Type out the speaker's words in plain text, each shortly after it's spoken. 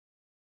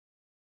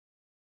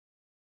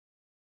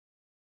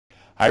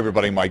Hi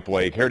everybody, Mike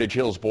Blake. Heritage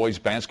Hills boys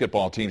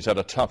basketball teams had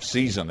a tough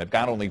season. They've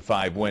got only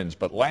 5 wins,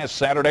 but last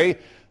Saturday,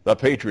 the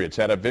Patriots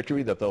had a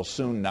victory that they'll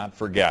soon not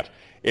forget.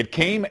 It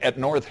came at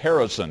North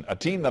Harrison, a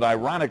team that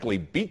ironically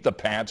beat the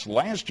Pats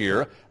last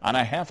year on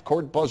a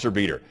half-court buzzer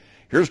beater.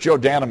 Here's Joe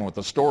Danneman with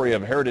the story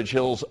of Heritage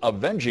Hills'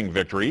 avenging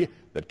victory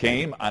that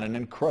came on an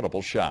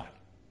incredible shot.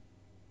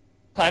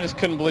 I just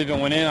couldn't believe it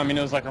went in. I mean,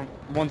 it was like a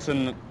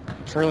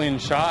once-in-a-trillion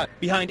shot.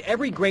 Behind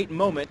every great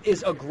moment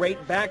is a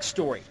great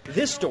backstory.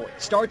 This story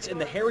starts in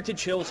the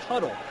Heritage Hills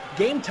huddle.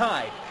 Game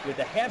tied with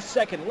a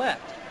half-second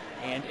left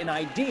and an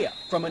idea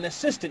from an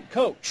assistant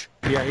coach.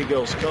 Yeah, he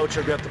goes, "Coach,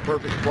 I got the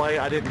perfect play."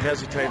 I didn't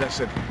hesitate. I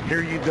said,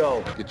 "Here you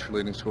go." Get your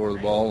leading scorer of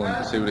the ball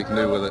and see what he can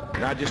do with it.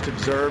 And I just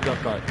observed. I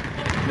thought,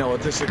 you know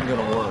what, this isn't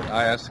going to work.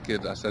 I asked the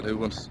kid, I said, who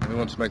wants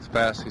to make the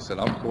pass? He said,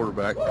 "I'm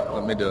quarterback.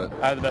 Let me do it."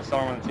 I had the best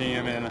arm on the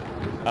team, and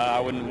I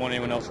wouldn't want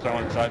anyone else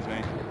throwing besides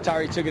me.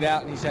 Tyree took it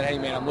out, and he said, "Hey,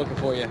 man, I'm looking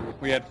for you."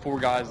 We had 4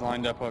 guys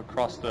lined up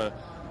across the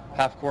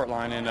half-court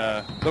line, and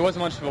there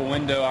wasn't much of a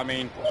window. I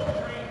mean,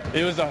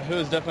 it was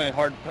definitely a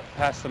hard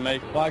pass to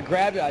make. Well, I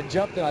grabbed it, I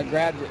jumped and I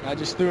grabbed it, and I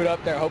just threw it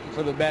up there hoping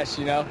for the best,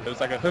 you know. It was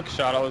like a hook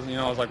shot. I was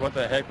like, what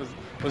the heck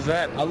was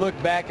that? I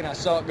looked back and I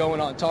saw it going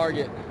on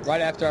target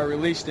right after I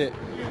released it.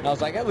 And I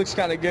was like, that looks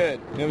kind of good.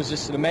 And it was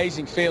just an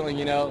amazing feeling,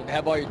 you know, to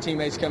have all your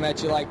teammates come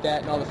at you like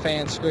that and all the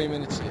fans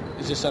screaming. It's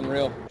just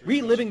unreal.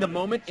 Reliving the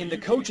moment in the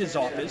coach's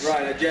office.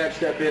 Right, I jab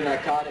stepped in, I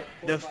caught it.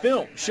 The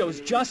film shows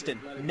Justin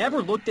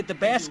never looked at the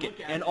basket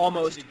and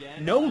almost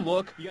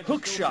no-look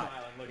hook shot.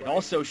 It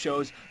also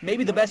shows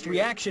maybe the best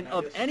reaction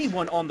of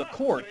anyone on the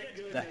court,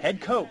 the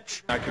head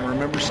coach. I can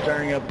remember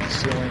staring up at the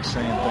ceiling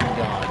saying, "Thank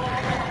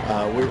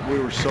God." We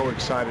were so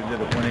excited that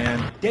it went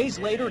in. Days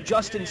later,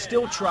 Justin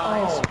still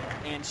tries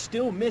and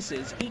still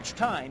misses each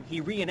time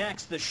he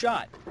reenacts the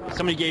shot.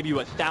 Somebody gave you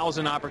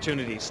 1,000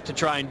 opportunities to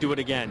try and do it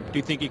again. Do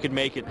you think you could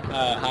make it?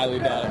 Highly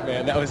doubt it,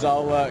 man. That was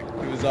all luck.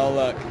 It was all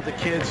luck. The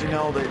kids, you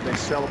know, they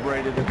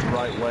celebrated it the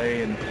right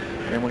way,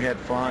 and we had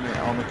fun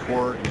on the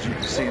court, as you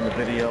can see in the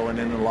video, and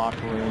in the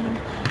locker room.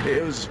 And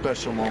it was a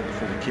special moment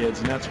for the kids,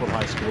 and that's what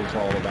high school is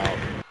all about.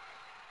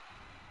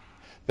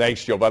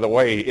 Thanks, Joe. By the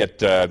way,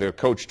 the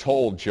coach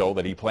told Joe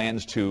that he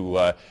plans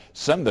to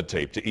send the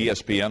tape to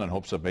ESPN in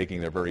hopes of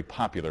making their very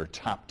popular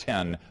Top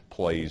 10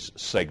 Plays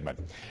segment.